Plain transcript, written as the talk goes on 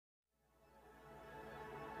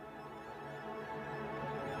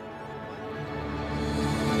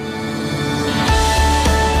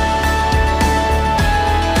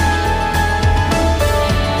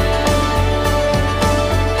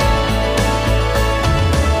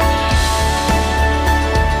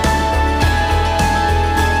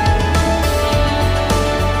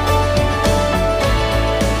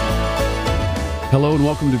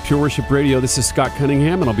welcome to Pure Worship Radio. This is Scott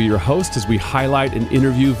Cunningham, and I'll be your host as we highlight and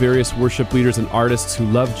interview various worship leaders and artists who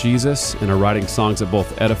love Jesus and are writing songs that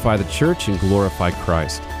both edify the church and glorify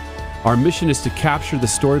Christ. Our mission is to capture the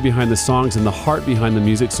story behind the songs and the heart behind the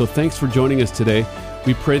music, so thanks for joining us today.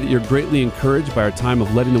 We pray that you're greatly encouraged by our time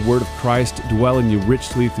of letting the Word of Christ dwell in you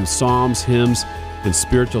richly through psalms, hymns, and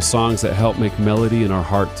spiritual songs that help make melody in our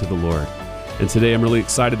heart to the Lord. And today I'm really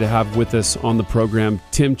excited to have with us on the program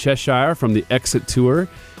Tim Cheshire from the Exit Tour.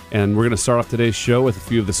 And we're going to start off today's show with a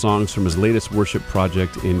few of the songs from his latest worship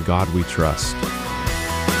project, In God We Trust.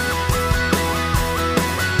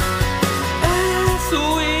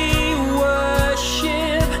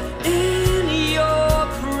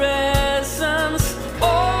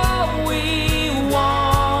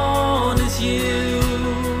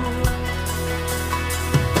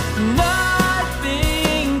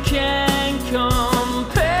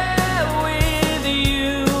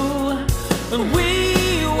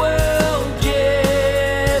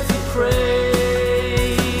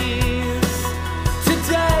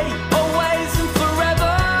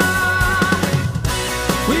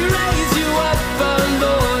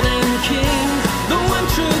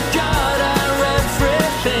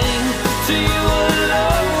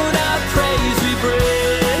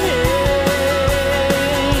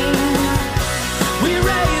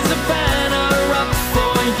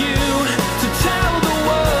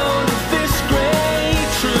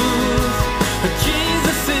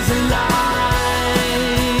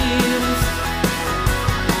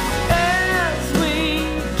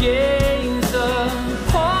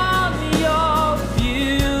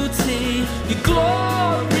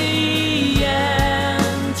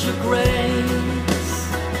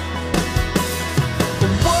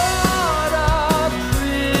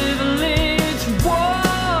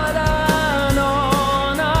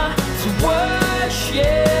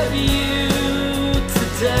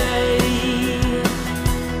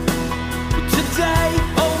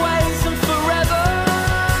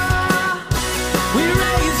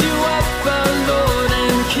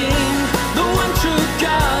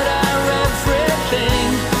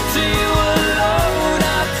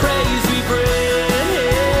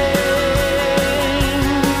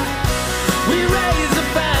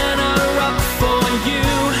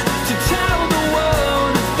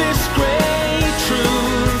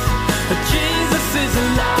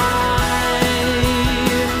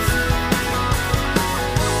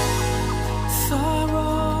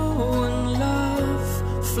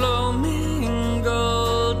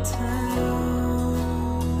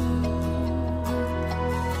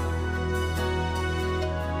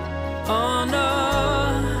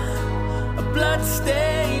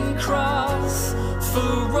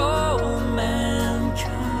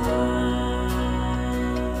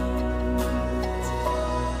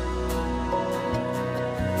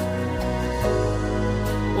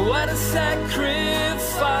 What a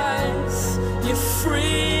sacrifice you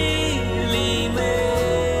freely made.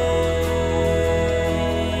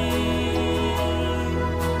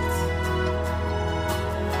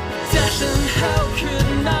 Death and hell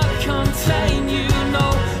could not contain you.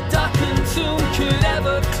 No darkened tomb could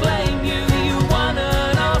ever claim you. You won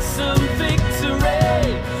an awesome victory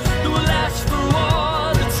that will last for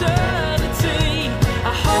all eternity.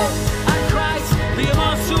 I hope I Christ, the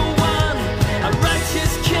immortal one, a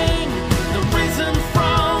righteous King, the risen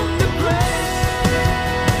from the grave.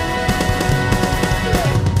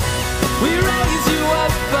 We raise you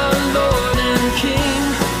up, our Lord and King,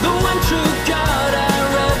 the one true God, our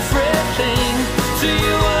everything. To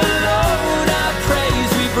you alone our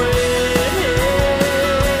praise we bring.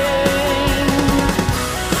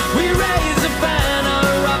 We raise a banner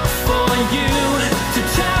up for you to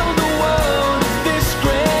tell the world this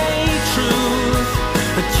great truth,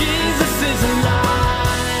 that Jesus is alive.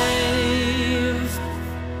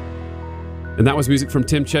 And that was music from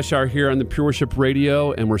Tim Cheshire here on the Pure Worship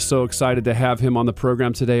Radio, and we're so excited to have him on the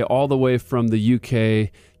program today, all the way from the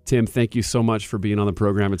UK. Tim, thank you so much for being on the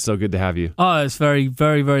program. It's so good to have you. Oh, it's very,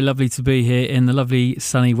 very, very lovely to be here in the lovely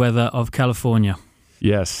sunny weather of California.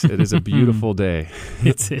 Yes, it is a beautiful day.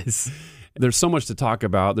 It is. There's so much to talk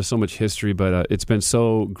about. There's so much history, but it's been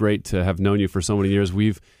so great to have known you for so many years.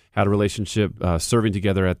 We've had a relationship serving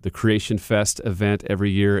together at the Creation Fest event every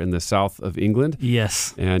year in the south of England.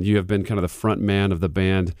 Yes. And you have been kind of the front man of the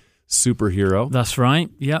band Superhero. That's right.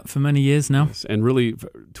 Yeah, for many years now. Yes. And really,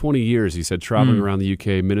 20 years, he said, traveling around the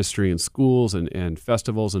UK, ministry in schools and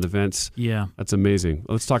festivals and events. Yeah. That's amazing.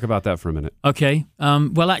 Let's talk about that for a minute. Okay.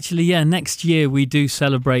 Well, actually, yeah, next year we do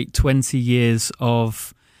celebrate 20 years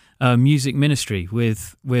of music ministry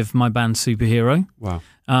with my band Superhero. Wow.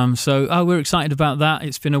 We're excited about that.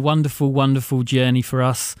 It's been a wonderful, wonderful journey for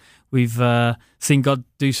us. We've seen God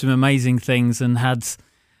do some amazing things and had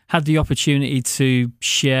the opportunity to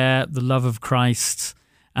share the love of Christ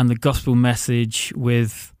and the gospel message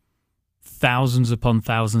with thousands upon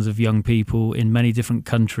thousands of young people in many different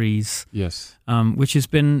countries. Yes. Which has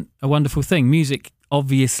been a wonderful thing. Music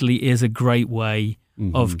obviously is a great way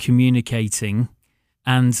of communicating,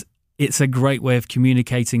 and it's a great way of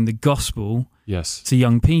communicating the gospel to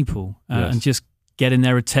young people and just getting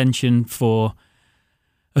their attention for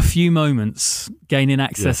a few moments, gaining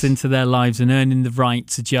access into their lives and earning the right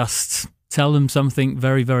to just tell them something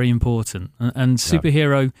very, very important. And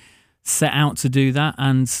Superhero set out to do that,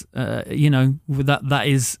 and that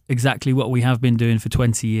is exactly what we have been doing for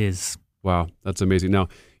 20 years. Wow, that's amazing. Now,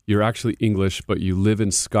 you're actually English, but you live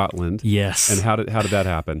in Scotland. Yes. And how did that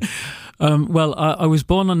happen? I was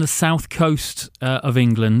born on the south coast of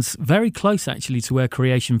England, very close actually to where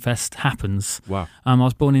Creation Fest happens. Wow. I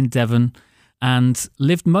was born in Devon and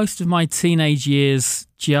lived most of my teenage years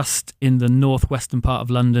just in the northwestern part of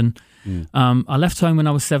London. I left home when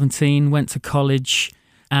I was 17, went to college,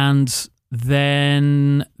 and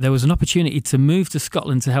then there was an opportunity to move to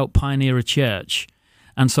Scotland to help pioneer a church.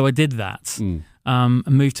 And so I did that. I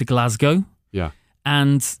moved to Glasgow. Yeah.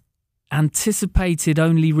 And anticipated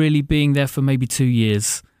only really being there for maybe 2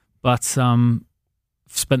 years, but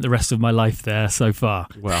spent the rest of my life there so far.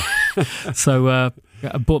 Wow. So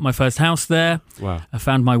I bought my first house there. Wow. I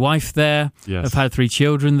found my wife there. Yes. I've had 3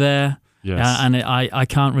 children there. Yes. And I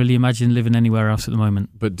can't really imagine living anywhere else at the moment.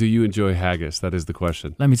 But do you enjoy haggis? That is the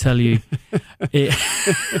question. Let me tell you,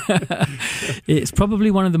 it's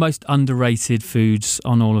probably one of the most underrated foods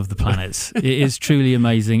on all of the planet. It is truly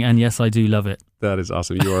amazing, and yes, I do love it. That is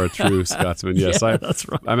awesome. You are a true Scotsman. Yes, that's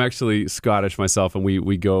right. I'm actually Scottish myself, and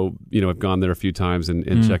we go. I've gone there a few times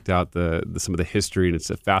and checked out some of the history, and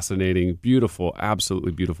it's a fascinating, beautiful,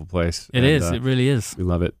 absolutely beautiful place. It is. It really is. We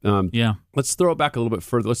love it. Let's throw it back a little bit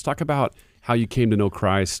further. Let's talk about how you came to know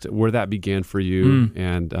Christ, where that began for you,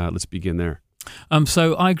 and let's begin there.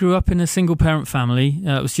 So I grew up in a single-parent family.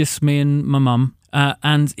 It was just me and my mum,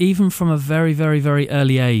 and even from a very, very, very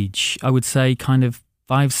early age, I would say, kind of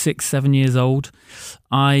 5, 6, 7 years old,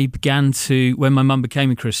 I began to, when my mum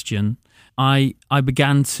became a Christian, I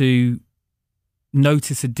began to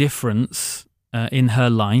notice a difference in her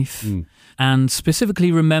life and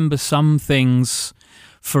specifically remember some things.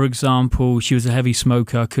 For example, she was a heavy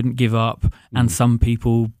smoker, couldn't give up, and some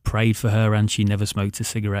people prayed for her and she never smoked a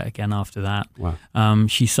cigarette again after that. Wow.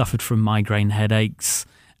 She suffered from migraine headaches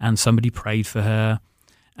and somebody prayed for her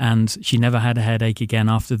and she never had a headache again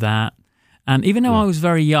after that. And even though I was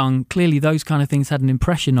very young, clearly those kind of things had an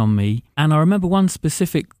impression on me. And I remember one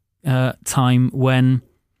specific time when,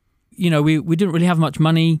 we didn't really have much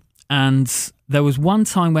money. And there was one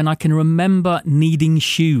time when I can remember needing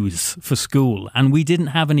shoes for school. And we didn't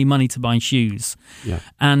have any money to buy shoes. Yeah.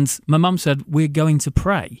 And my mum said, we're going to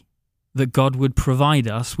pray that God would provide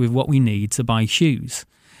us with what we need to buy shoes.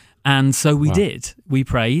 And so we did. We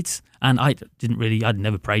prayed. And I'd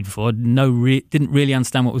never prayed before, didn't really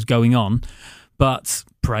understand what was going on, but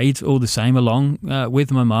prayed all the same along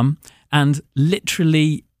with my mum. And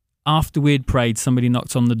literally after we'd prayed, somebody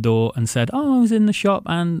knocked on the door and said, I was in the shop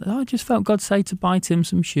and I just felt God say to buy Tim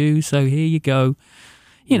some shoes, so here you go.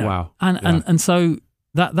 Wow. And so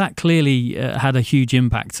that clearly had a huge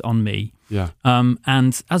impact on me. Yeah.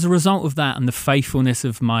 And as a result of that and the faithfulness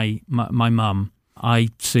of my mum, I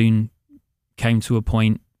soon came to a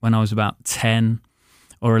point when I was about 10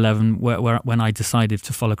 or 11, when I decided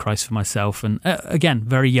to follow Christ for myself, and again,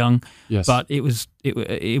 very young, but it was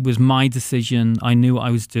my decision. I knew what I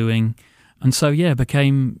was doing, and so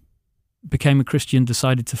became a Christian.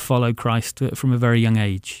 Decided to follow Christ from a very young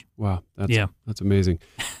age. Wow, that's amazing.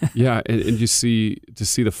 And you see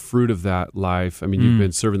the fruit of that life. I mean, you've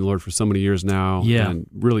been serving the Lord for so many years now, and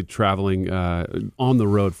really traveling on the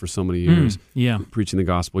road for so many years, preaching the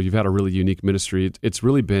gospel. You've had a really unique ministry. It's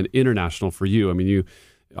really been international for you. I mean, you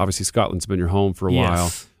obviously Scotland's been your home for a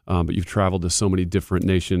while, but you've traveled to so many different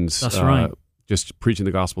nations. That's right. Just preaching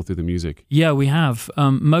the gospel through the music. Yeah, we have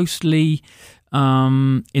mostly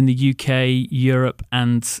in the UK, Europe,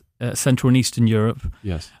 and Central and Eastern Europe.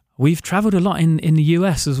 Yes. We've traveled a lot in the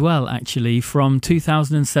US as well, actually. From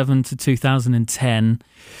 2007 to 2010,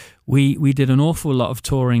 we did an awful lot of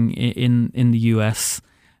touring in the US.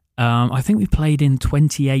 I think we played in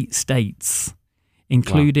 28 states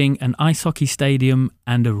including an ice hockey stadium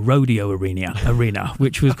and a rodeo arena,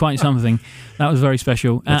 which was quite something. That was very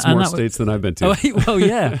special. That's more states than I've been to. Oh, well,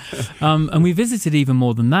 yeah. And we visited even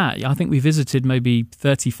more than that. I think we visited maybe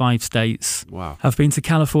 35 states. Wow. I've been to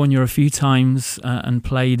California a few times and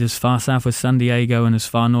played as far south as San Diego and as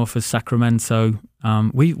far north as Sacramento.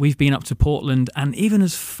 We've been up to Portland and even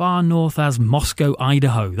as far north as Moscow,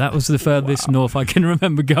 Idaho. That was the furthest north I can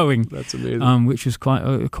remember going. That's amazing. Which was quite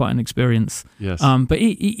an experience. Yes. But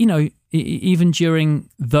even during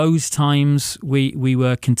those times, we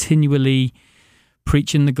were continually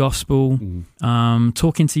preaching the gospel,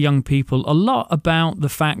 talking to young people a lot about the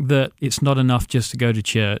fact that it's not enough just to go to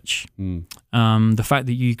church. The fact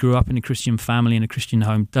that you grew up in a Christian family in a Christian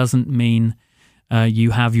home doesn't mean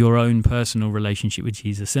you have your own personal relationship with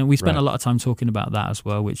Jesus. And we spent a lot of time talking about that as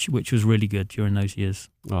well, which was really good during those years.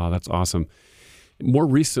 Oh, that's awesome. More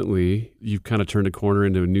recently, you've kind of turned a corner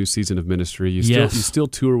into a new season of ministry. You still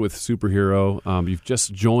tour with Superhero. You've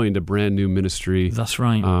just joined a brand new ministry. That's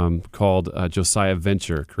right. Called Josiah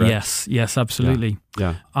Venture, correct? Yes, absolutely.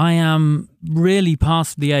 Yeah. I am really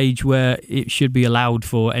past the age where it should be allowed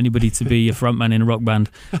for anybody to be a frontman in a rock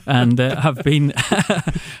band, and have been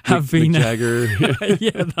Mick Jagger.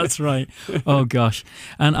 Yeah, that's right. Oh gosh,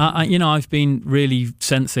 and I've been really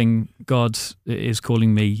sensing God is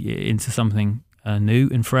calling me into something new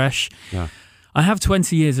and fresh. Yeah. I have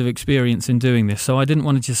 20 years of experience in doing this, so I didn't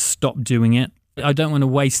want to just stop doing it. I don't want to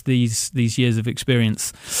waste these years of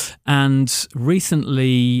experience. And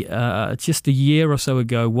recently, just a year or so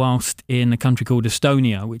ago, whilst in a country called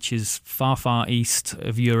Estonia, which is far, far east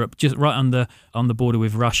of Europe, just right on the border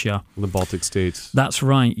with Russia. The Baltic states. That's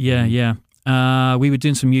right, yeah. We were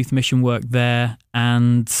doing some youth mission work there,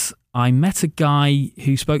 and I met a guy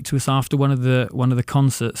who spoke to us after one of the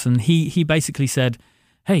concerts, and he basically said,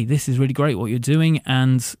 "Hey, this is really great what you're doing,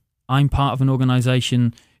 and I'm part of an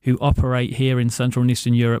organisation who operate here in Central and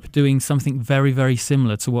Eastern Europe, doing something very, very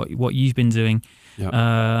similar to what you've been doing,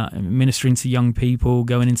 ministering to young people,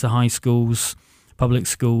 going into high schools, public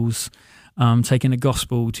schools, taking the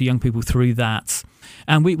gospel to young people through that."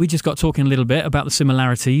 And we just got talking a little bit about the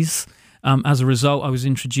similarities. As a result, I was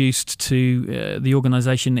introduced to the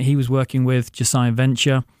organisation that he was working with, Josiah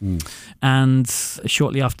Venture, and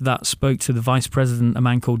shortly after that spoke to the vice president, a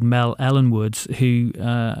man called Mel Ellenwood, who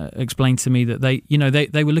explained to me that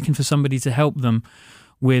they were looking for somebody to help them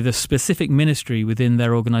with a specific ministry within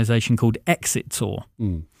their organisation called Exit Tour,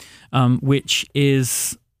 which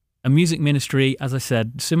is a music ministry, as I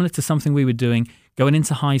said, similar to something we were doing, going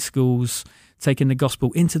into high schools, taking the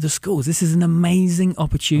gospel into the schools. This is an amazing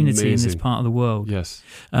opportunity in this part of the world. Yes.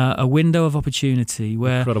 A window of opportunity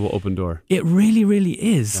where... Incredible open door. It really, really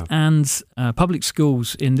is. Yeah. And public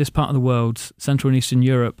schools in this part of the world, Central and Eastern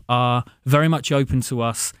Europe, are very much open to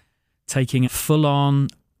us taking a full-on,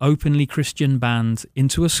 openly Christian band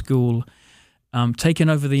into a school, taking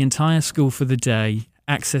over the entire school for the day,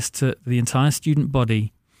 access to the entire student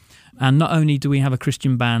body. And not only do we have a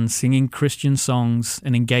Christian band singing Christian songs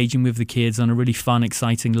and engaging with the kids on a really fun,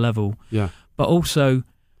 exciting level, but also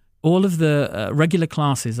all of the regular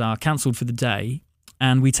classes are cancelled for the day,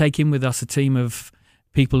 and we take in with us a team of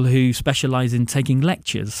people who specialise in taking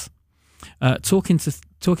lectures, talking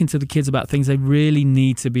to the kids about things they really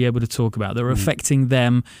need to be able to talk about that are affecting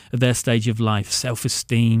them at their stage of life,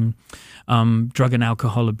 self-esteem, drug and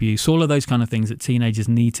alcohol abuse, all of those kind of things that teenagers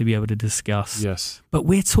need to be able to discuss. Yes. But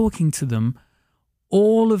we're talking to them,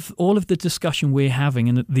 all of the discussion we're having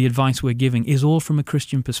and the advice we're giving is all from a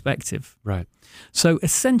Christian perspective. Right. So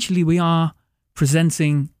essentially we are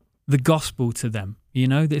presenting the gospel to them.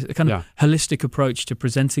 There's a kind of holistic approach to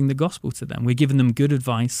presenting the gospel to them. We're giving them good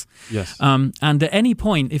advice. Yes. And at any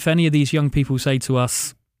point, if any of these young people say to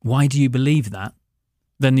us, "Why do you believe that?"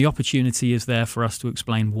 then the opportunity is there for us to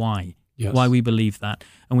explain why we believe that.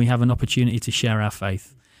 And we have an opportunity to share our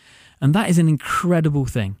faith. And that is an incredible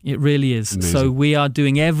thing. It really is. Amazing. So we are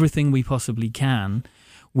doing everything we possibly can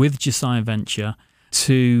with Josiah Venture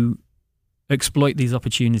to exploit these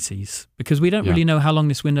opportunities, because we don't really know how long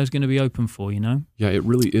this window is going to be open for, Yeah, it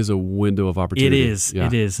really is a window of opportunity.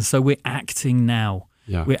 It is. So we're acting now.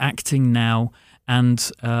 Yeah. We're acting now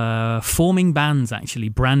and forming bands, actually,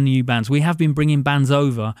 brand new bands. We have been bringing bands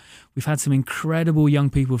over. We've had some incredible young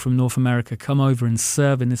people from North America come over and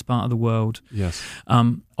serve in this part of the world. Yes.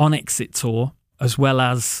 On Exit Tour, as well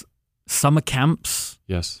as summer camps.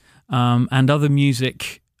 Yes. And other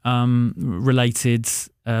music related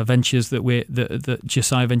ventures that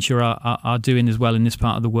Josiah Venture are doing as well in this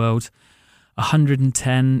part of the world.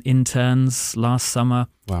 110 interns last summer.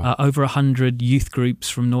 Wow. Over 100 youth groups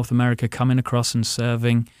from North America coming across and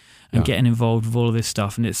serving. and getting involved with all of this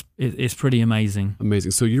stuff, and it's pretty amazing.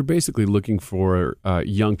 Amazing. So you're basically looking for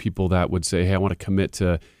young people that would say, hey, I want to commit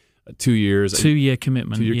to 2 years. 2 year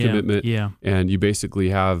commitment. 2 year commitment. Yeah. And you basically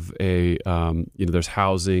have a, there's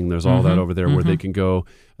housing, there's all that over there where they can go.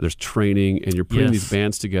 There's training, and you're putting these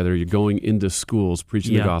bands together. You're going into schools,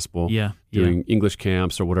 preaching the gospel, doing English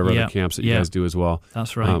camps or whatever other camps that you guys do as well.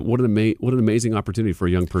 That's right. What an amazing opportunity for a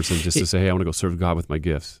young person just to say, hey, I want to go serve God with my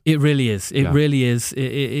gifts. It really is. It really is. It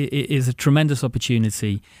is a tremendous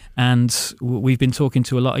opportunity. And we've been talking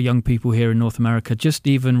to a lot of young people here in North America, just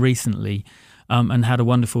even recently, and had a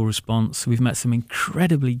wonderful response. We've met some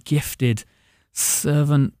incredibly gifted,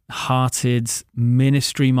 servant-hearted,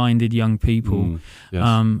 ministry-minded young people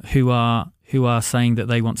who are saying that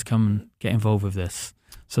they want to come and get involved with this.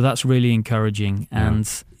 So that's really encouraging. And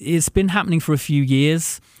it's been happening for a few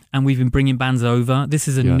years, and we've been bringing bands over. This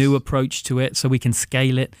is a new approach to it, so we can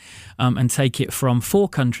scale it and take it from 4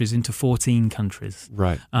 countries into 14 countries.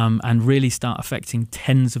 Right. And really start affecting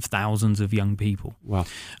tens of thousands of young people. Wow.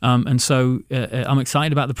 And so I'm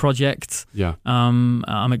excited about the project. Yeah.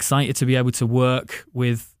 I'm excited to be able to work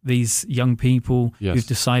with these young people who've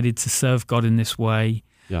decided to serve God in this way.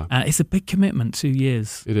 Yeah. It's a big commitment, 2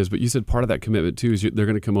 years. It is, but you said part of that commitment too is they're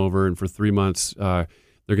going to come over, and for 3 months they're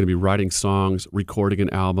going to be writing songs, recording an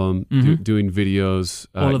album, doing videos,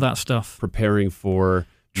 all of that stuff, preparing for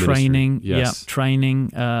training. Yes. Training.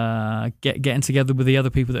 Getting together with the other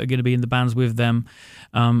people that are going to be in the bands with them,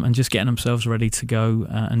 and just getting themselves ready to go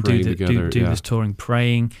and do this touring.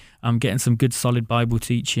 Praying, getting some good solid Bible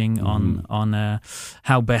teaching on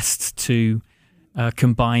how best to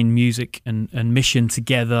combine music and mission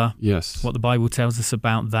together. Yes. What the Bible tells us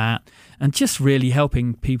about that, and just really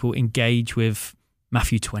helping people engage with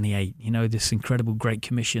Matthew 28, this incredible Great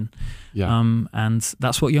Commission. Yeah. And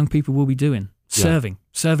that's what young people will be doing. Serving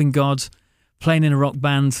God, playing in a rock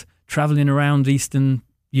band, traveling around Eastern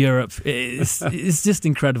Europe. It's just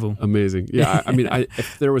incredible. Amazing. Yeah. I mean,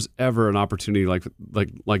 if there was ever an opportunity like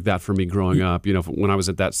that for me growing up, when I was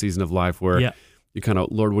at that season of life where you kind of,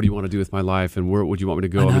 Lord, what do you want to do with my life, and where would you want me to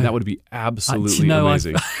go? I mean, that would be absolutely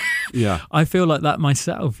amazing. I feel like that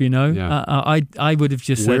myself, Yeah. I would have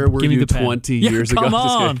just where said, were give me you the pen. 20 years ago? Come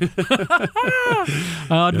on.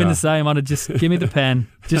 I'd been the same. I'd have just, give me the pen.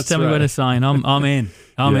 Just tell me where to sign. I'm in.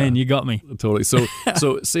 I'm in. You got me. Totally. So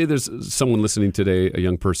say there's someone listening today, a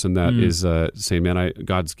young person that is saying, man,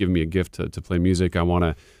 God's given me a gift to play music. I want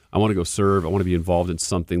to go serve. I want to be involved in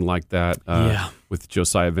something like that with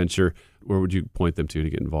Josiah Venture. Where would you point them to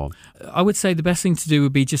get involved? I would say the best thing to do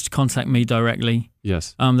would be just to contact me directly.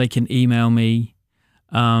 Yes. They can email me,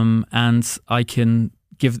 and I can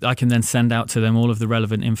then send out to them all of the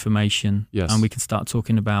relevant information. Yes. And we can start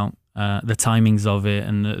talking about the timings of it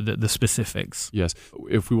and the specifics. Yes.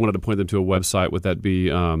 If we wanted to point them to a website, would that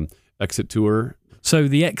be Exit Tour? So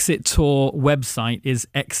the Exit Tour website is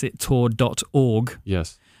exittour.org.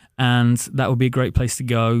 Yes. And that would be a great place to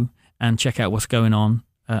go and check out what's going on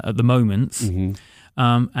at the moment. Mm-hmm.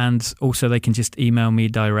 And also they can just email me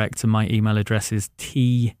direct, and my email address is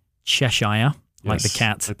tcheshire, like the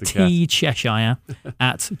cat, tcheshire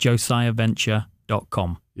at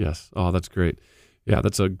josiahventure.com. Yes. Oh, that's great. Yeah,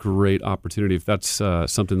 that's a great opportunity. If that's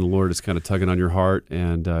something the Lord is kind of tugging on your heart,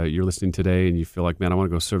 and you're listening today and you feel like, man, I want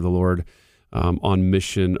to go serve the Lord on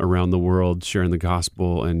mission around the world, sharing the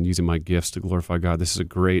gospel and using my gifts to glorify God, this is a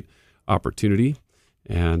great opportunity.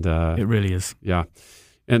 And it really is. Yeah.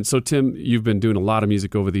 And so, Tim, you've been doing a lot of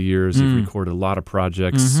music over the years. You've recorded a lot of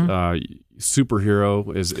projects.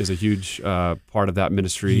 Superhero is a huge part of that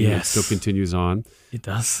ministry. Yes. It still continues on. It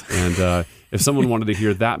does. And if someone wanted to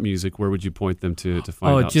hear that music, where would you point them to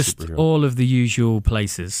find out just Superhero? all of the usual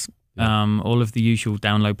places, all of the usual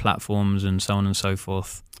download platforms and so on and so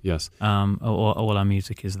forth. Yes. All our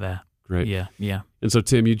music is there. Great. Yeah. And so,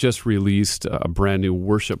 Tim, you just released a brand new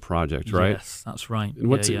worship project, right? Yes, that's right. And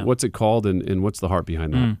what's it called, and what's the heart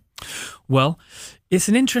behind that? Well, it's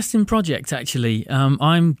an interesting project, actually.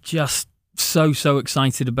 I'm just so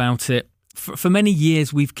excited about it. For many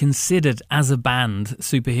years, we've considered, as a band,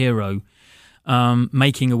 Superhero,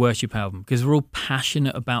 making a worship album, because we're all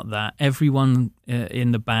passionate about that. Everyone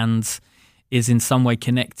in the band is in some way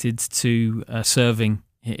connected to serving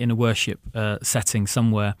in a worship setting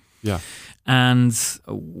somewhere. Yeah. And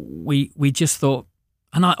we just thought,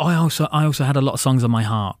 and I also had a lot of songs on my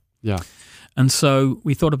heart. Yeah. And so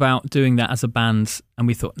we thought about doing that as a band, and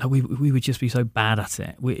we thought, no, we would just be so bad at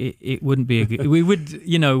it. It wouldn't be a good, we would,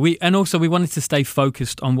 and also we wanted to stay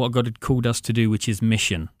focused on what God had called us to do, which is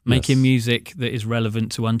mission, making music that is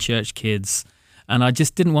relevant to unchurched kids. And I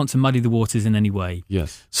just didn't want to muddy the waters in any way.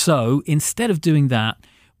 Yes. So instead of doing that,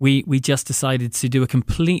 we just decided to do a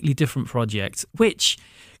completely different project, which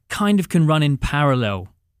kind of can run in parallel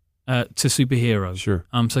to Superhero. Sure.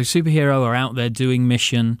 So Superhero are out there doing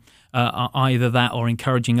mission, either that or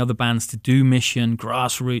encouraging other bands to do mission,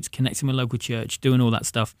 grassroots, connecting with local church, doing all that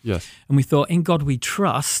stuff. Yes. And we thought, In God We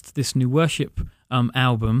Trust, this new worship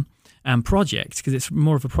album and project, because it's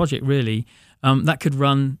more of a project really, that could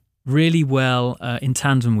run really well in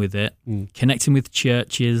tandem with it, connecting with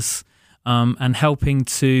churches and helping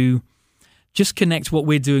to just connect what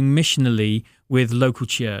we're doing missionally with local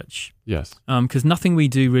church. Yes. Because nothing we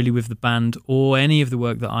do really with the band or any of the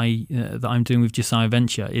work that I'm doing with Josiah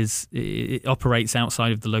Venture it operates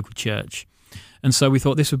outside of the local church. And so we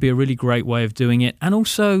thought this would be a really great way of doing it. And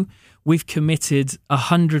also we've committed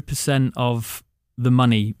 100% of the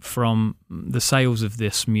money from the sales of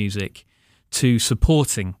this music to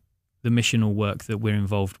supporting the missional work that we're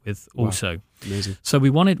involved with also. Wow. Amazing. So we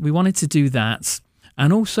wanted to do that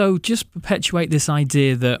and also just perpetuate this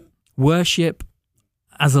idea that worship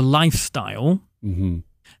as a lifestyle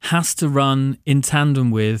has to run in tandem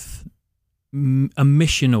with a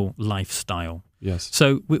missional lifestyle. Yes.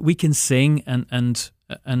 So we can sing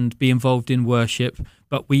and be involved in worship,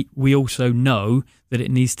 but we also know that it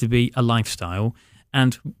needs to be a lifestyle,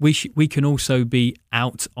 and we can also be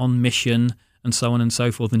out on mission and so on and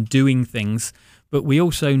so forth and doing things. But we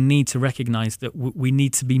also need to recognize that we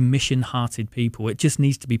need to be mission-hearted people. It just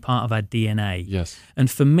needs to be part of our DNA. Yes.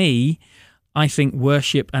 And for me, I think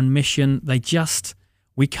worship and mission,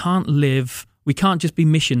 we can't just be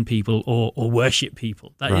mission people or worship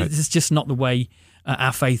people. It's just not the way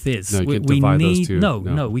our faith is. No, you can't divide those two.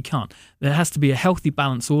 No, we can't. There has to be a healthy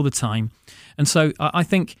balance all the time. And so I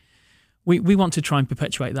think we want to try and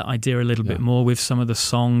perpetuate that idea a little bit more with some of the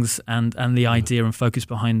songs and the idea and focus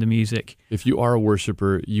behind the music. If you are a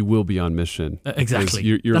worshiper, you will be on mission.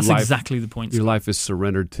 Exactly. That's exactly the point. Your life is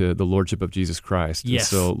surrendered to the Lordship of Jesus Christ.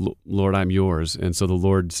 Yes. And so, Lord, I'm yours. And so the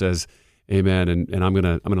Lord says, amen, and I'm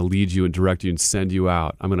gonna lead you and direct you and send you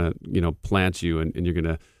out. I'm gonna plant you and you're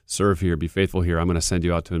gonna serve here, be faithful here. I'm gonna send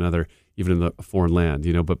you out to another, even in a foreign land,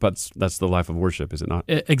 but that's the life of worship, is it not?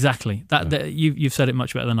 Exactly. You've said it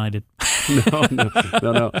much better than I did.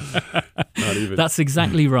 No, not even. That's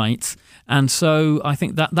exactly right. And so I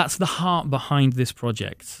think that's the heart behind this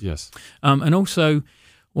project. Yes. And also,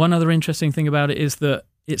 one other interesting thing about it is that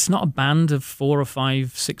it's not a band of 4 or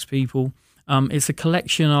 5, 6 people. It's a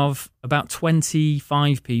collection of about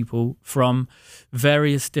 25 people from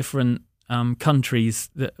various different countries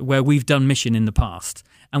where we've done mission in the past.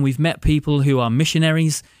 And we've met people who are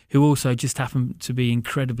missionaries who also just happen to be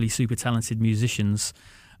incredibly super talented musicians,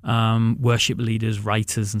 worship leaders,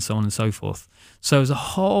 writers, and so on and so forth. So there's a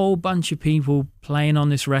whole bunch of people playing on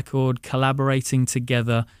this record, collaborating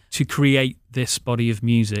together to create this body of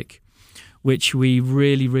music, which we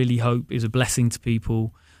really, really hope is a blessing to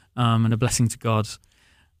people and a blessing to God.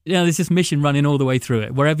 There's this mission running all the way through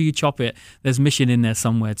it. Wherever you chop it, there's mission in there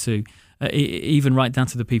somewhere too, even right down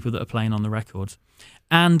to the people that are playing on the record.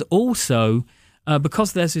 And also,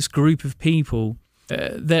 because there's this group of people,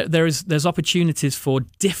 there's opportunities for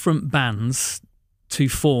different bands to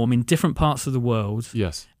form in different parts of the world.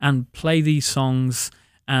 Yes. And play these songs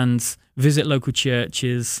and visit local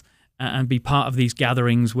churches and be part of these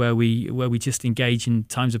gatherings where we just engage in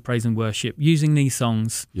times of praise and worship using these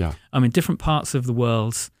songs. Yeah. In different parts of the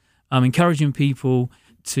world, encouraging people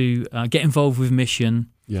to get involved with mission.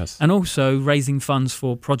 Yes. And also raising funds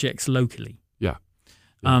for projects locally. Yeah.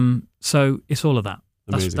 So it's all of that.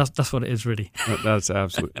 Amazing. That's what it is, really. That's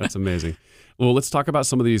amazing. Well, let's talk about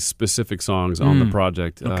some of these specific songs on the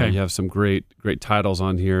project. Okay. You have some great titles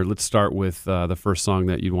on here. Let's start with the first song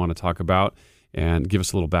that you'd want to talk about and give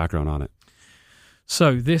us a little background on it.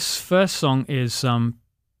 So this first song is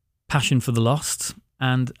Passion for the Lost.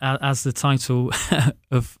 And as the title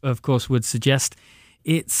of course would suggest,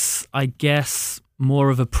 it's, I guess,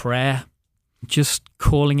 more of a prayer, just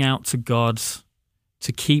calling out to God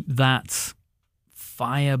to keep that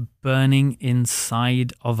fire burning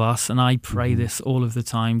inside of us. And I pray this all of the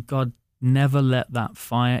time. God, never let that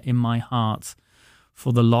fire in my heart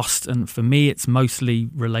for the lost. And for me, it's mostly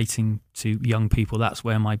relating to young people. That's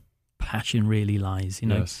where my passion really lies.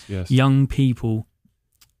 Yes. Young people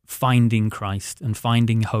finding Christ and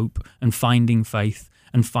finding hope and finding faith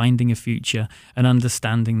and finding a future and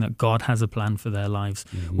understanding that God has a plan for their lives.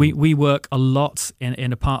 We work a lot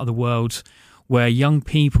in a part of the world where young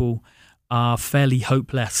people are fairly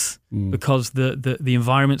hopeless because the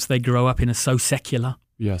environments they grow up in are so secular.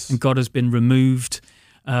 Yes. And God has been removed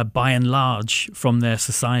by and large, from their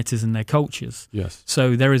societies and their cultures. Yes.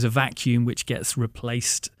 So there is a vacuum which gets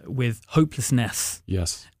replaced with hopelessness.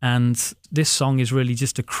 Yes. And this song is really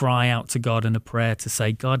just a cry out to God and a prayer to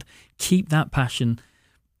say, God, keep that passion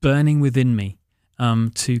burning within me,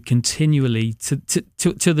 to continually, to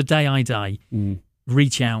the day I die,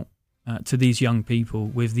 reach out to these young people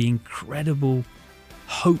with the incredible,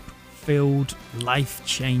 hope-filled,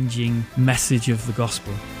 life-changing message of the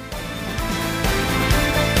gospel.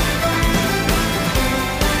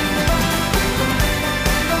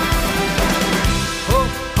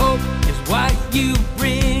 Hope is what you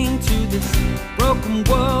bring to this broken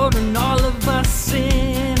world and all of us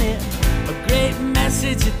in it. A great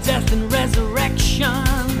message of death and resurrection,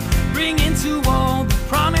 bringing to all the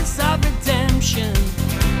promise of redemption.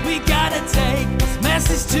 We gotta take this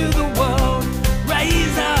message to the world,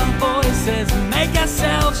 raise our voices and make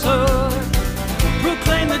ourselves heard.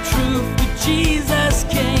 Proclaim the truth that Jesus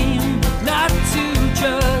came, not to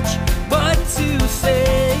judge, but to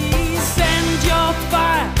save. Send your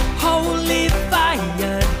fire, holy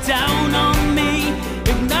fire, down on me.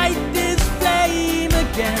 Ignite this flame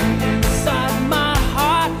again inside my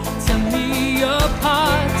heart. Tear me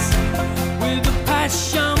apart with a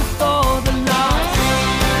passion for the lost.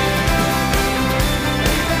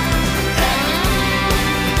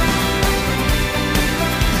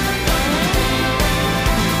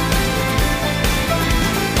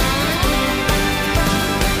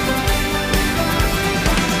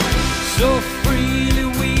 So freely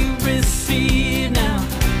we receive now,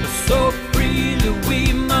 so freely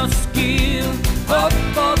we must give. Hope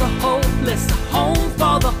for the hopeless, a home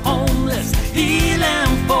for the homeless,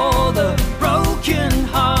 healing for the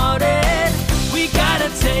broken-hearted. We gotta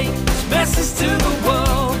take this message to the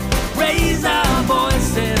world, raise our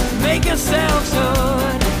voices, make ourselves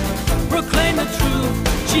heard. Proclaim the truth,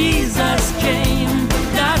 Jesus came,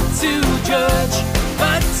 not to judge,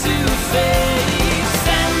 but to save.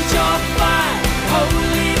 Send your fire,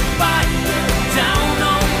 holy fire, down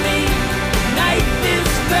on me. Ignite this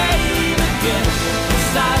flame again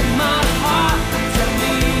inside my heart. Tear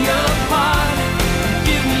me apart,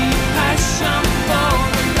 give me passion for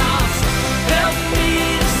the lost. Help me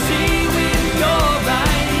to see with your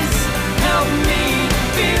eyes, help me to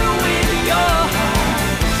feel with your heart.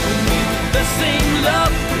 With the same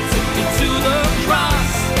love that took you to the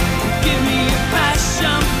cross, give me a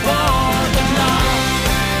passion for the lost.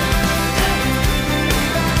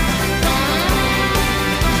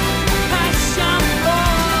 Passion for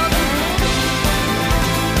the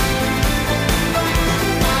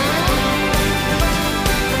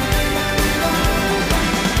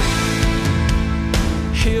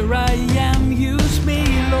Here I am, use me,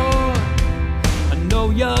 Lord. I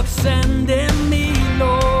know you're sending me,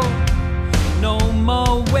 Lord. No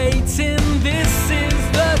more waiting, this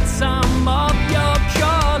is the time of your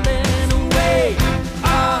calling away.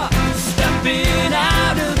 Stepping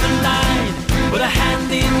out of the line, with a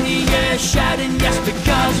hand in the air, shouting yes,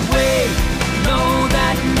 because we know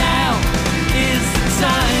that now is the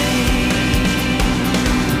time.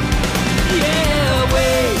 Yeah,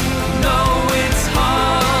 we know it's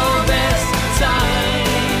harvest time.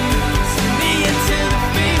 Send me into the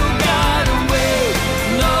field, God, and we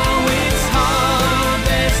know it's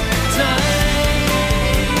harvest time.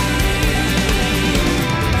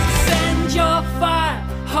 Send your fire,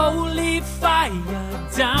 holy fire,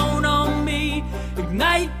 down on me.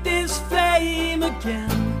 Ignite this flame again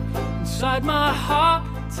inside my heart.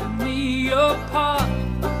 Tear me apart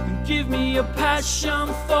and give me a passion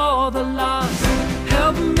for the lost.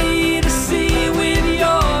 Help me to see with your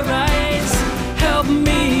eyes, help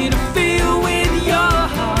me to feel with your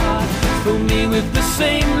heart. Fill me with the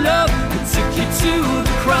same love that took you to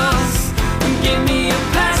the cross, and give me a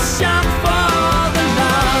passion for the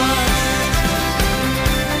lost.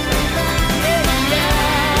 Yeah, yeah.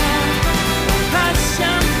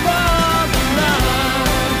 Passion for the lost.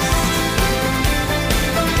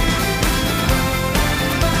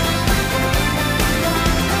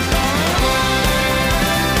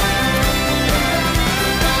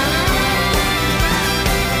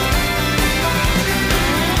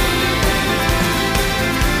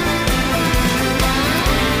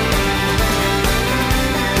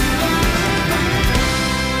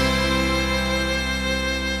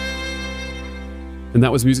 And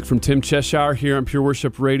that was music from Tim Cheshire here on Pure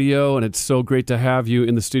Worship Radio, and it's so great to have you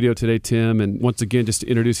in the studio today, Tim. And once again, just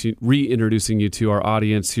to reintroducing you to our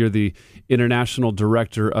audience, you're the International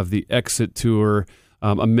Director of the Exit Tour,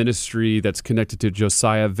 a ministry that's connected to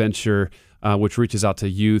Josiah Venture, which reaches out to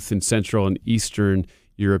youth in Central and Eastern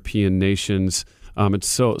European nations. It's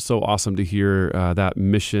so awesome to hear that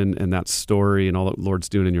mission and that story and all that the Lord's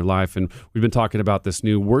doing in your life. And we've been talking about this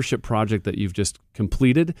new worship project that you've just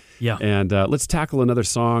completed. Yeah. And let's tackle another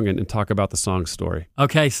song and talk about the song story.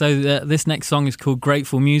 Okay, so this next song is called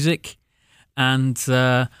Grateful Music. And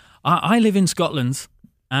I live in Scotland.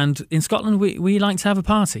 And in Scotland, we like to have a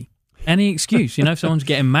party. Any excuse, if someone's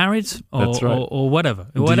getting married or, That's right. or whatever.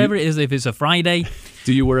 Whatever it is, if it's a Friday.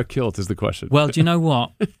 Do you wear a kilt is the question. Well, do you know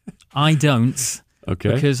what? I don't.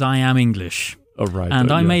 Okay. Because I am English. Oh, right.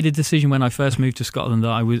 And I made a decision when I first moved to Scotland that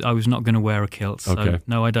I was not going to wear a kilt. So Okay.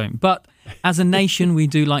 no, I don't. But as a nation, we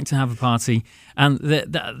do like to have a party. And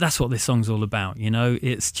that's what this song's all about.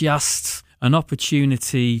 It's just an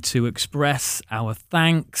opportunity to express our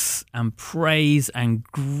thanks and praise and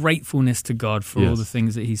gratefulness to God for all the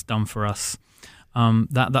things that He's done for us.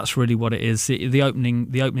 That's really what it is. The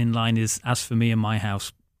opening line is, "As for me and my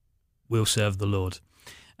house, we'll serve the Lord."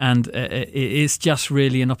 And it's just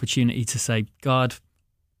really an opportunity to say, God,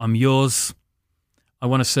 I'm yours. I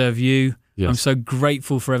want to serve you. Yes. I'm so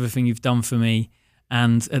grateful for everything you've done for me.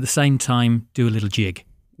 And at the same time, do a little jig.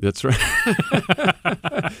 That's right.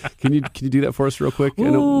 Can you do that for us real quick? I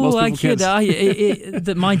know Ooh, most I people could.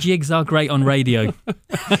 can't. My jigs are great on radio.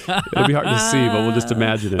 It'll be hard to see, but we'll just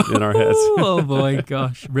imagine it in our heads. Oh, boy,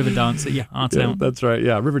 gosh. River dance at your heart Yeah, out. that's right.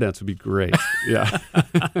 Yeah, Riverdance would be great. Yeah.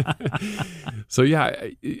 So,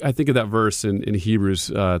 I think of that verse in Hebrews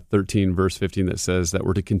 13, verse 15, that says that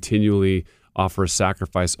we're to continually offer a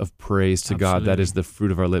sacrifice of praise to God. That is the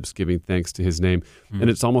fruit of our lips, giving thanks to His name. And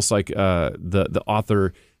it's almost like the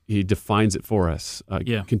author, he defines it for us.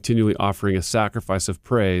 Continually offering a sacrifice of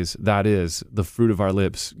praise. That is the fruit of our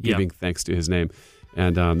lips, giving thanks to His name.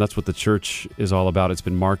 And that's what the church is all about. It's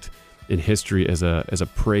been marked in history as a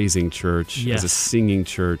praising church, as a singing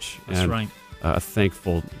church, That's right. A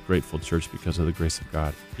thankful, grateful church because of the grace of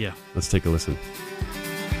God. Yeah. Let's take a listen.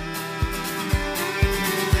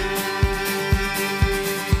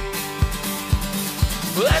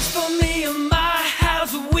 As for me and my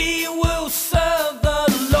house, we will serve the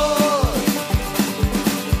Lord.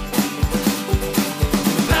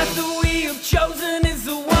 The path that we have chosen is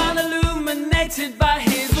the one illuminated by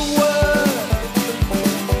His word.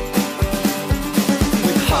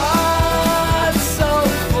 With hearts so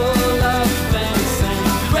full of thanks and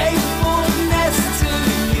gratefulness to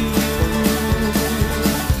You.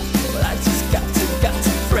 Well, I just got to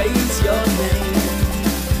praise Your name.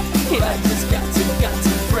 Yeah, I just got to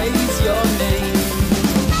praise Your name.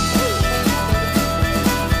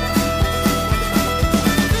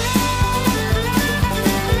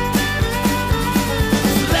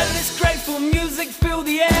 So let this grateful music fill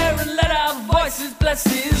the air and let our voices bless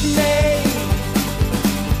His name.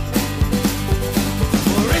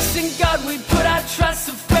 For it's in God we put our trust,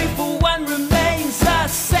 the faithful one remains our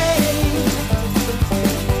same.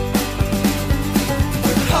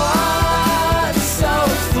 With hearts so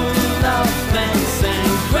full of thanks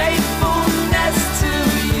and gratefulness to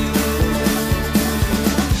You.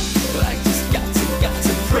 Well, I just got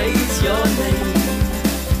to praise Your name.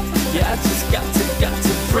 Yeah, I just got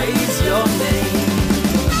to praise Your name.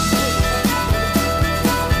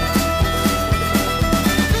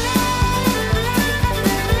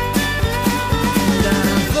 And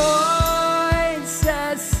our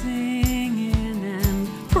voices singing and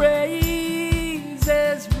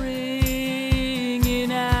praises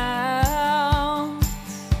ringing out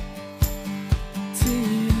to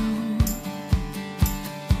You.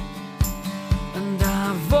 And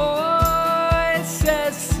our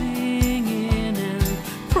voices singing and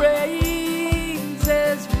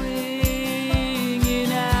praises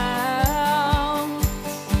ringing out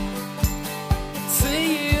to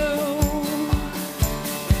You.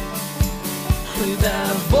 With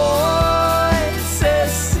our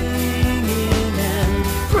voices singing and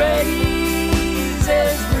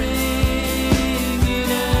praises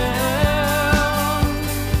ringing out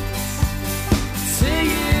to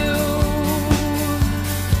You.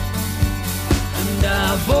 And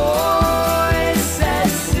our voices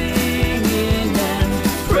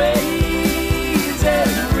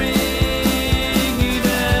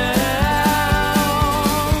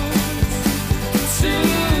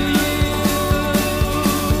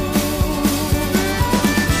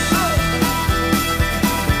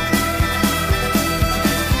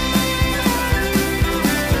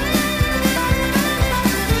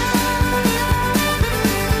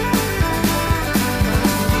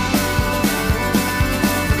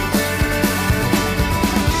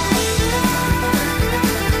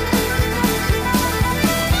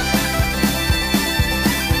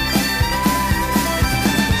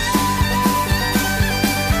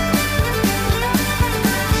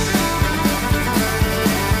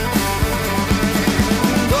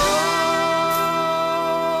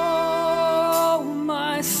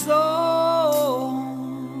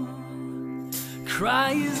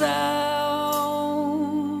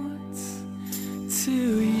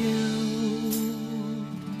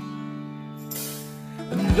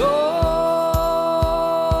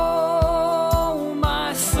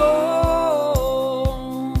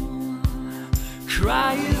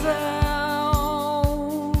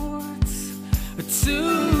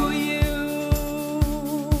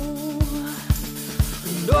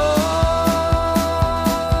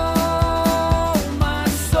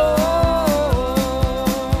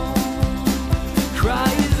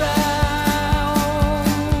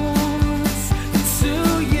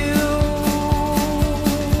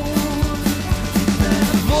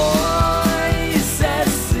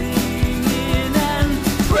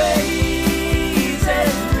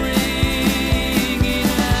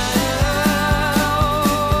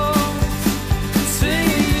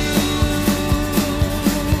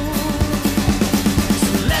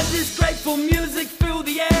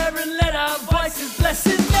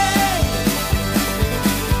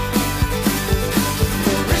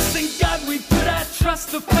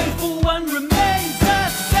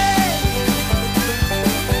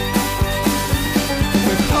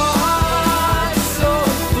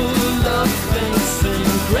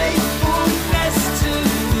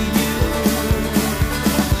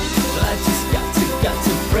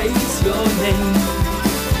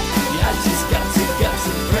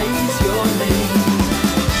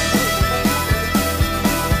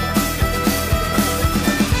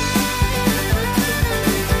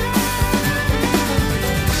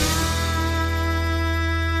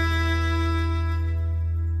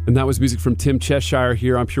And that was music from Tim Cheshire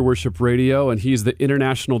here on Pure Worship Radio, and he's the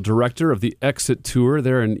international director of the Exit Tour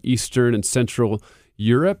there in Eastern and Central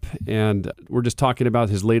Europe. And we're just talking about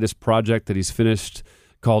his latest project that he's finished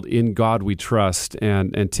called In God We Trust.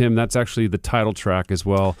 And Tim, that's actually the title track as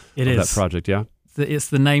well of that project, yeah? It's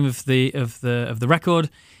the name of the record.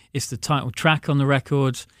 It's the title track on the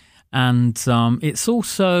record. And it's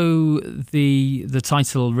also the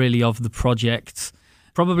title, really, of the project.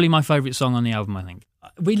 Probably my favorite song on the album, I think.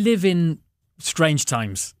 We live in strange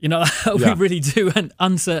times, we really do, and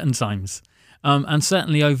uncertain times. And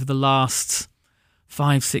certainly over the last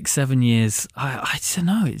 5, 6, 7 years, I don't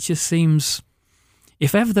know, it just seems,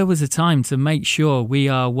 if ever there was a time to make sure we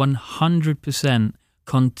are 100%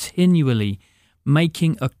 continually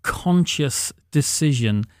making a conscious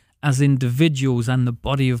decision as individuals and the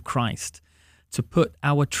body of Christ to put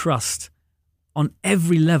our trust on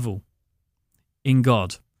every level in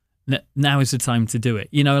God, now is the time to do it.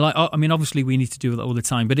 Obviously we need to do that all the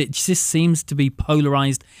time, but it just seems to be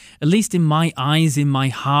polarized, at least in my eyes, in my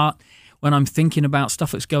heart, when I'm thinking about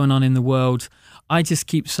stuff that's going on in the world. I just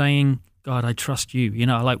keep saying, God, I trust you.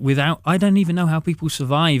 I don't even know how people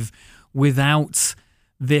survive without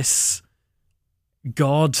this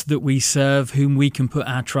God that we serve, whom we can put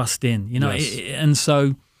our trust in. Yes. And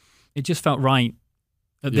so it just felt right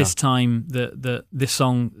at this time that this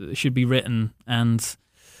song should be written, and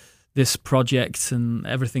this project and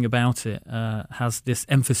everything about it has this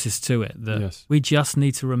emphasis to it that we just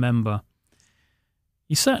need to remember.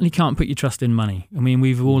 You certainly can't put your trust in money. I mean,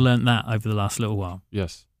 we've all learnt that over the last little while.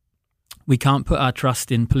 Yes. We can't put our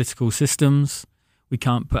trust in political systems. We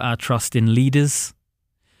can't put our trust in leaders.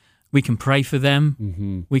 We can pray for them.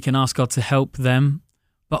 Mm-hmm. We can ask God to help them.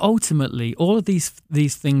 But ultimately, all of these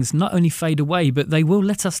things not only fade away, but they will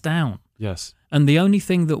let us down. Yes. And the only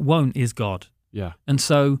thing that won't is God. Yeah. And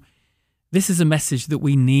so this is a message that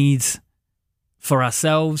we need for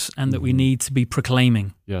ourselves and that we need to be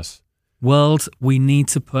proclaiming. Yes. World, we need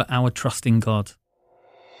to put our trust in God.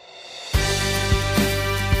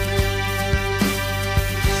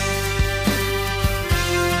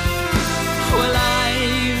 Well,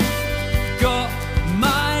 I've got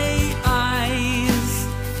my eyes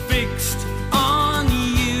fixed on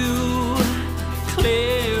you,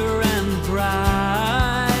 clear and bright,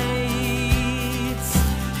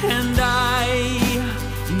 and I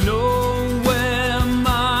know where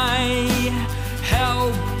my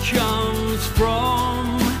help comes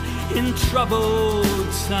from in troubled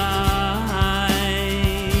times,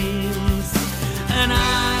 and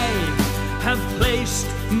I have placed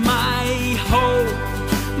my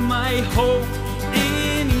hope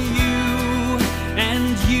in you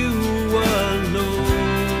and you alone,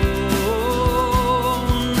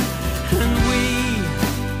 and we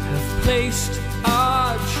have placed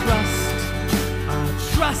our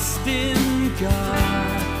trust in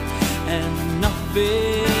God and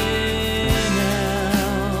nothing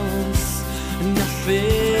else,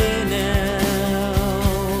 nothing else.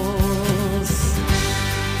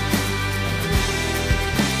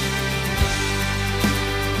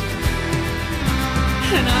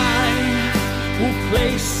 And I will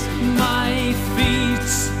place my feet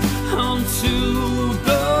onto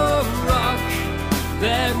the rock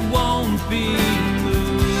that won't be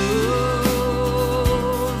moved,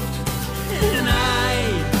 and I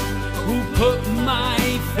will put my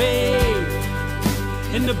faith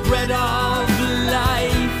in the bread of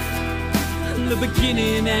life, the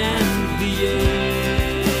beginning and the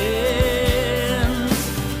end,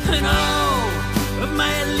 and all of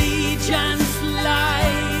my allegiance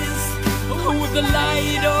with the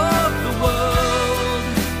light of the world,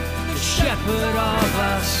 the shepherd of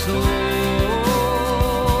our souls,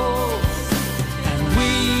 and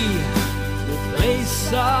we will place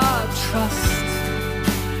our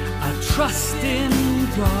trust in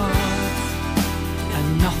God and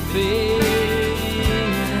nothing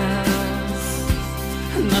else,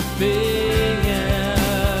 nothing else.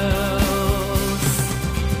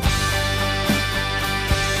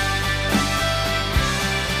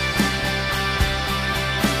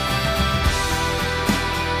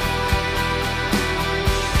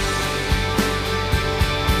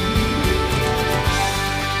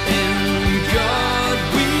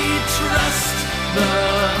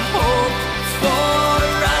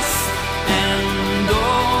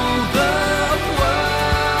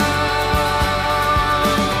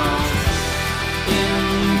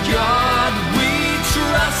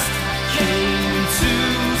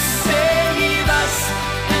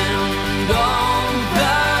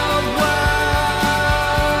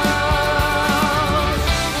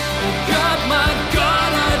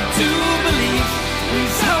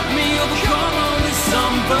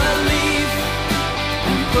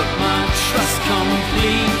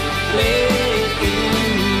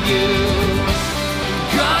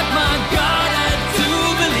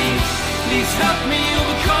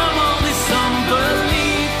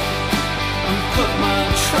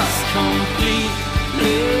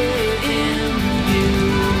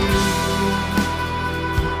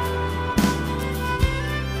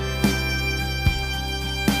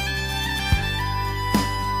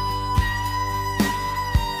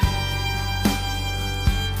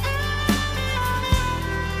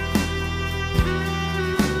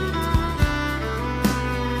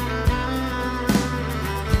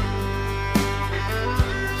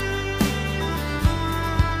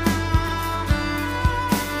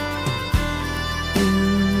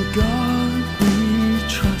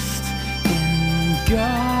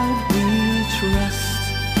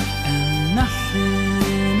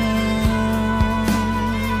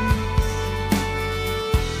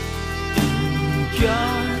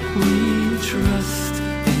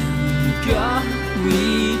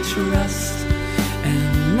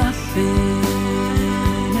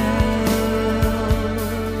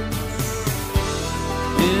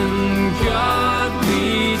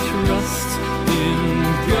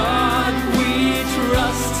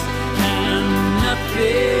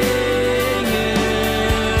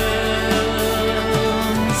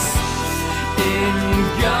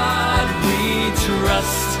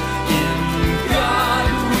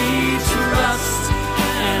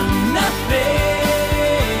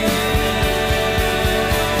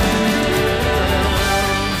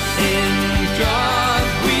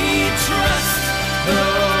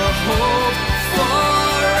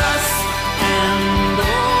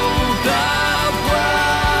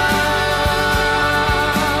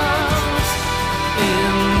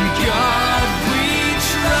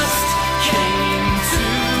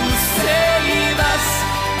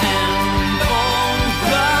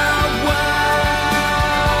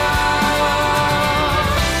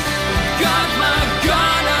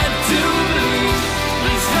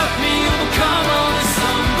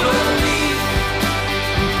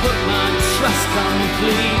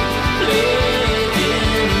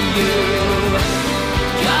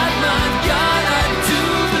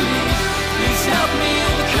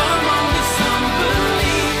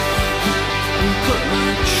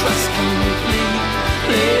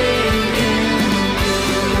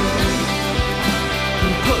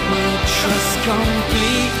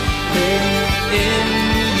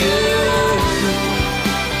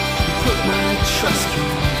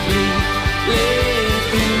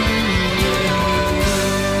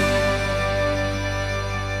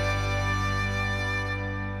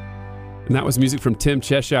 And that was music from Tim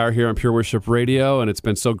Cheshire here on Pure Worship Radio, and it's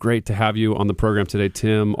been so great to have you on the program today,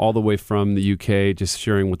 Tim, all the way from the UK, just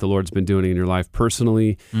sharing what the Lord's been doing in your life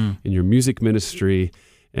personally, in your music ministry,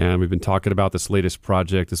 and we've been talking about this latest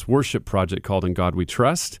project, this worship project called In God We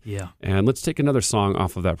Trust. Yeah. And let's take another song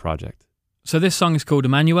off of that project. So this song is called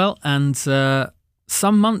Emmanuel, and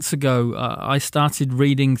some months ago I started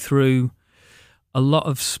reading through a lot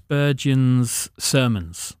of Spurgeon's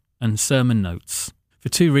sermons and sermon notes. For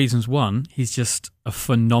two reasons. One, he's just a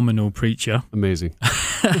phenomenal preacher. Amazing.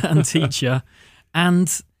 And teacher.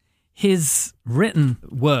 And his written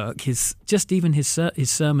work, his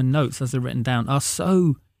sermon notes as they're written down, are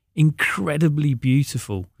so incredibly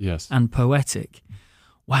beautiful and poetic.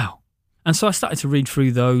 Wow. And so I started to read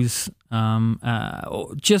through those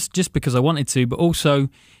just because I wanted to, but also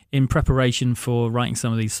in preparation for writing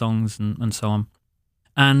some of these songs and so on.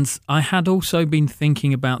 And I had also been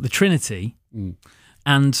thinking about the Trinity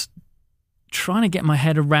and trying to get my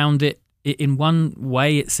head around it. In one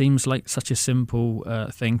way, it seems like such a simple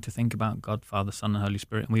thing to think about God, Father, Son, and Holy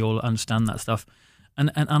Spirit, and we all understand that stuff.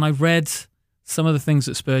 And I read some of the things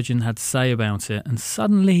that Spurgeon had to say about it, and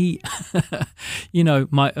suddenly,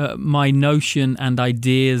 my notion and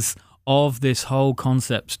ideas of this whole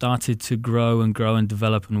concept started to grow and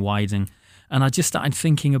develop and widen. And I just started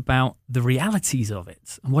thinking about the realities of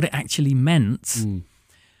it and what it actually meant.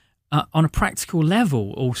 On a practical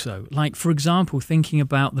level also. Like, for example, thinking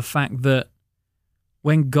about the fact that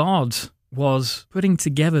when God was putting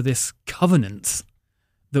together this covenant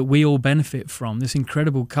that we all benefit from, this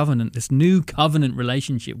incredible covenant, this new covenant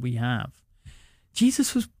relationship we have, he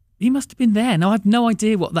must have been there. Now, I have no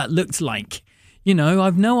idea what that looked like. I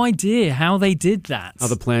have no idea how they did that. How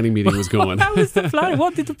the planning meeting was going. How was the planning?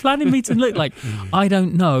 What did the planning meeting look like? I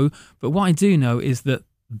don't know. But what I do know is that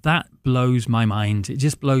blows my mind. It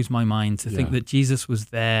just blows my mind to think that Jesus was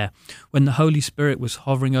there when the Holy Spirit was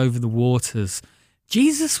hovering over the waters.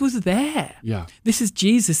 Jesus was there. Yeah. This is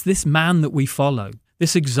Jesus, this man that we follow,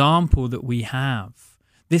 this example that we have,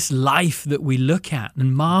 this life that we look at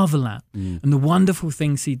and marvel at, and the wonderful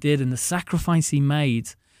things he did and the sacrifice he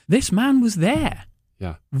made. This man was there.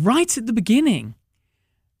 Yeah. Right at the beginning.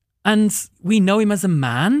 And we know him as a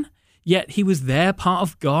man, yet he was there, part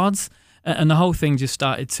of God's. And the whole thing just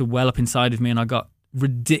started to well up inside of me, and I got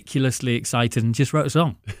ridiculously excited and just wrote a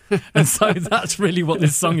song. And so that's really what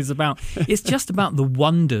this song is about. It's just about the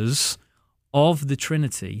wonders of the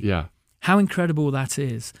Trinity. Yeah. How incredible that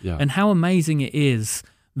is. Yeah. And how amazing it is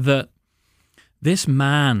that this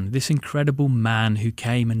man, this incredible man who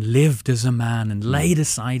came and lived as a man and laid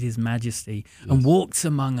aside his majesty and walked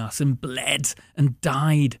among us and bled and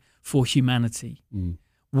died for humanity,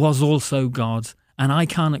 was also God. And I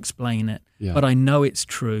can't explain it, but I know it's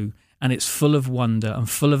true, and it's full of wonder and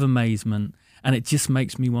full of amazement, and it just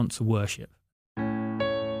makes me want to worship.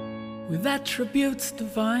 With attributes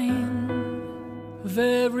divine,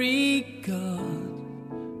 very God,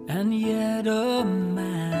 and yet a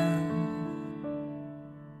man,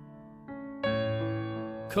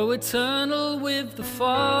 co-eternal with the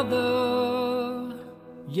Father,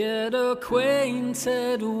 yet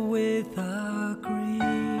acquainted with our grief.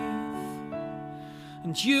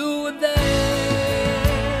 And you were there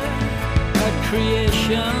at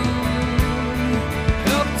creation,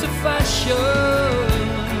 helped to fashion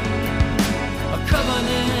a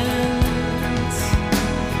covenant,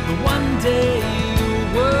 the one day you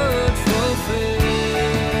would fulfill.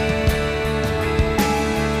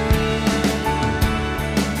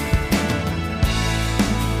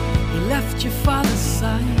 You left your father's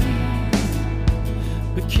side,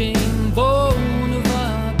 became bone of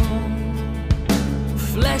our bone,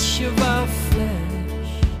 flesh of our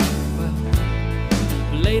flesh. Well,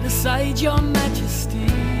 laid aside your majesty,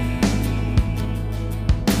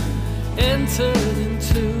 entered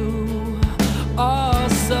into our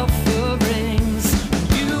sufferings.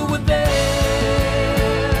 You were there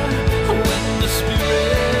when the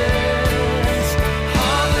Spirit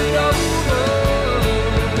hovered over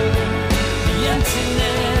the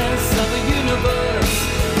emptiness of the universe.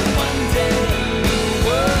 One day you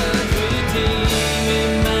would redeem.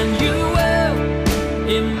 Emmanuel,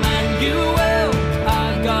 Emmanuel,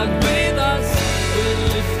 our God with us. We're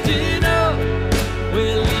lifted up,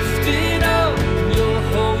 your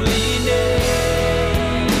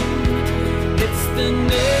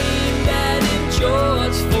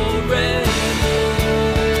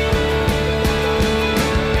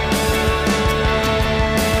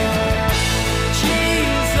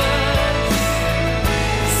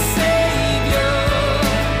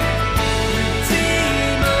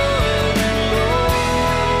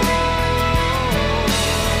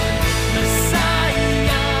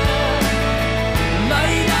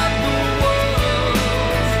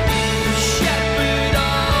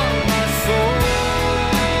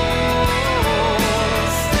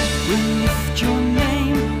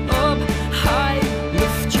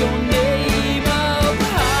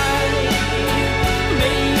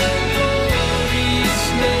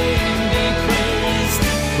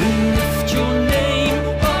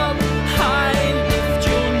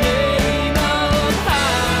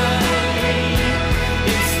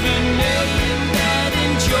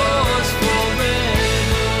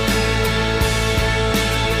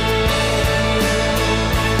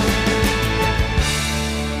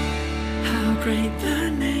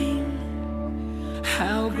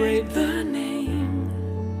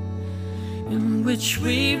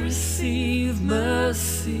receive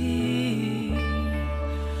mercy.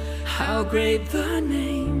 How great the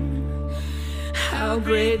name, how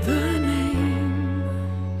great the name,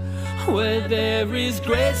 where there is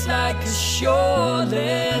grace like a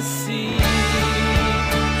shoreless sea.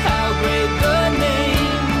 How great the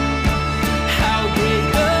name, how great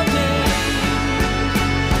the name,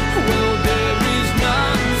 well there is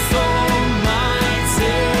none so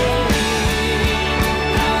mighty.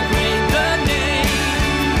 How great the name,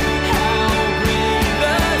 how great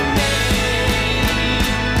the name,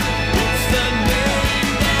 it's the name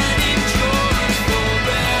that endures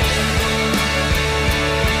forever.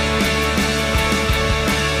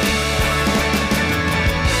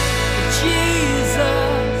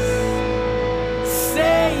 Jesus,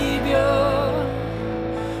 Savior,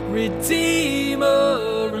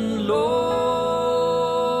 Redeemer and Lord,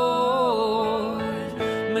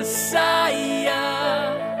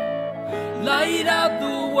 Messiah, light of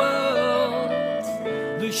the world,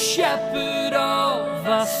 the shepherd of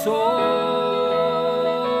our souls.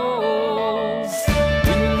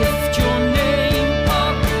 We lift your name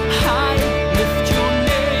up high, lift your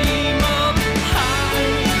name up high.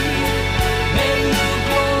 May your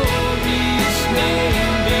glorious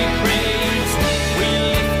name be praised. We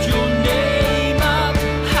lift your name up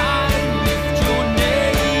high, lift your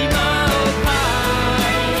name up high.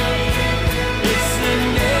 It's the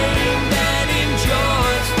name that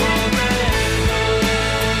endures forever.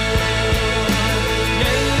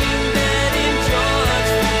 Name that endures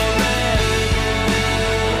forever.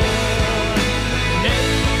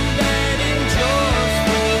 Name that endures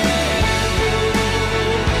forever.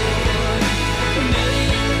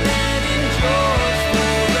 Name that endures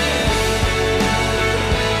forever.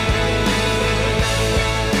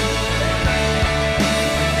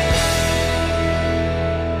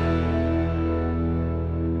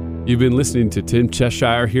 You've been listening to Tim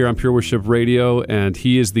Cheshire here on Pure Worship Radio, and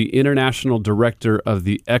he is the International Director of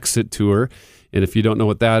the Exit Tour. And if you don't know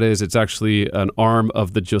what that is, it's actually an arm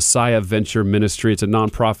of the Josiah Venture Ministry. It's a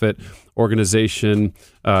nonprofit organization.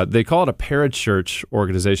 They call it a parachurch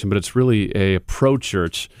organization, but it's really a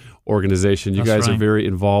pro-church organization. You That's guys are right. very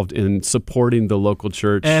involved in supporting the local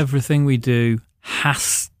church. Everything we do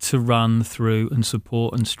has to run through and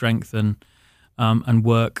support and strengthen and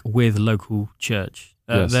work with local church.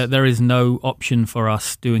 Yes. There is no option for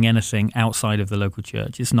us doing anything outside of the local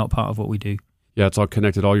church. It's not part of what we do. Yeah, it's all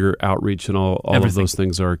connected. All your outreach and all of Everything. those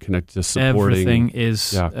things are connected to supporting. Everything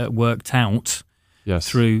is Yeah. worked out Yes.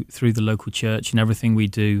 through the local church, and everything we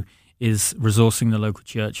do is resourcing the local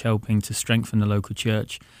church, helping to strengthen the local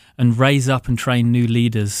church, and raise up and train new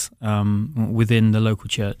leaders within the local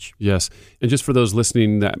church. Yes. And just for those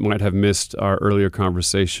listening that might have missed our earlier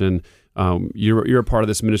conversation, you're a part of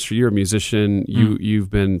this ministry. You're a musician. You've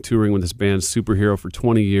been touring with this band Superhero for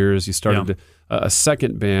 20 years. You started a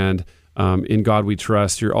second band, In God We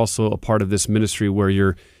Trust. You're also a part of this ministry where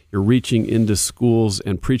you're reaching into schools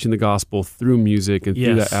and preaching the gospel through music and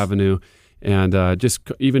through Yes. that avenue, and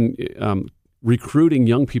even recruiting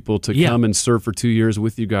young people to come and serve for 2 years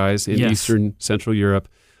with you guys in Yes. Eastern Central Europe.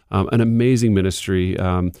 An amazing ministry.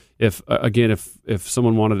 If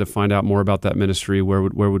someone wanted to find out more about that ministry, where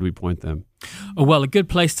would we point them? Oh, well, a good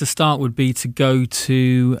place to start would be to go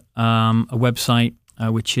to a website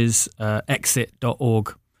which is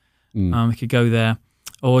exit.org. We could go there,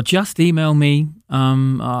 or just email me.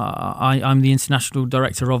 I'm the international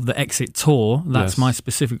director of the Exit Tour. That's Yes. my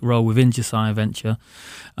specific role within Josiah Venture.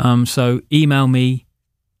 So email me,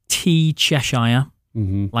 T Cheshire,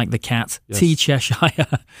 like the cat, Yes. T Cheshire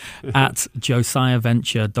at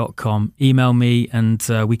josiahventure.com. Email me and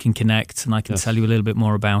we can connect, and I can Yes. tell you a little bit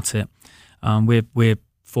more about it. We're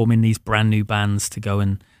forming these brand new bands to go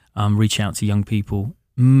and reach out to young people,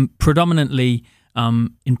 predominantly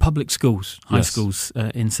in public schools, high Yes. schools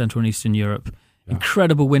in Central and Eastern Europe.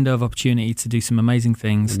 Incredible window of opportunity to do some amazing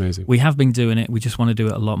things. Amazing. We have been doing it. We just want to do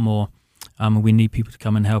it a lot more, and we need people to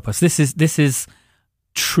come and help us. This is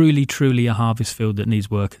truly a harvest field that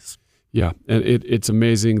needs workers. Yeah, and it's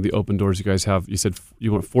amazing the open doors you guys have. You said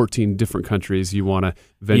you want 14 different countries you want to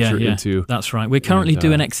venture into. That's right. We're currently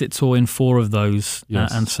doing an exit tour in 4 of those,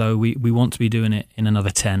 Yes. and so we want to be doing it in another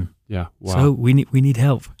 10. Yeah, wow. So we need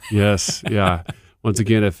help. Yes, yeah. Once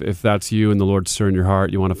again, if that's you and the Lord's stirring your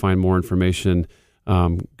heart, you want to find more information,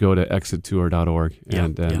 go to exittour.org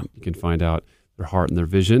and you can find out their heart and their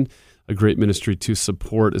vision. A great ministry to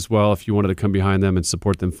support as well. If you wanted to come behind them and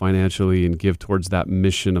support them financially and give towards that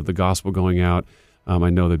mission of the gospel going out, I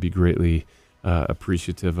know they'd be greatly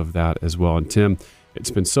appreciative of that as well. And Tim, It's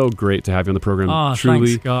been so great to have you on the program. Oh, Truly,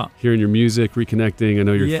 thanks, Scott. hearing your music, reconnecting. I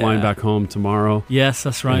know you're Yeah. flying back home tomorrow. Yes,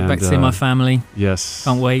 that's right. And, Back to see my family. Yes.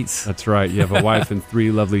 Can't wait. That's right. You have a wife and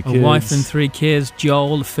 3 lovely kids. A wife and 3 kids,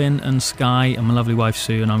 Joel, Finn, and Sky, and my lovely wife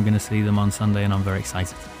Sue, and I'm going to see them on Sunday, and I'm very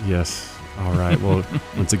excited. Yes. All right. Well,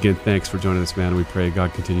 once again, thanks for joining us, man. And we pray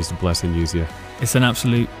God continues to bless and use you. It's an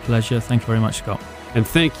absolute pleasure. Thank you very much, Scott. And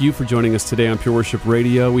thank you for joining us today on Pure Worship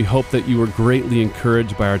Radio. We hope that you were greatly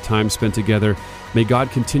encouraged by our time spent together. May God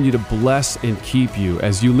continue to bless and keep you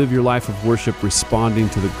as you live your life of worship responding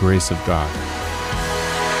to the grace of God.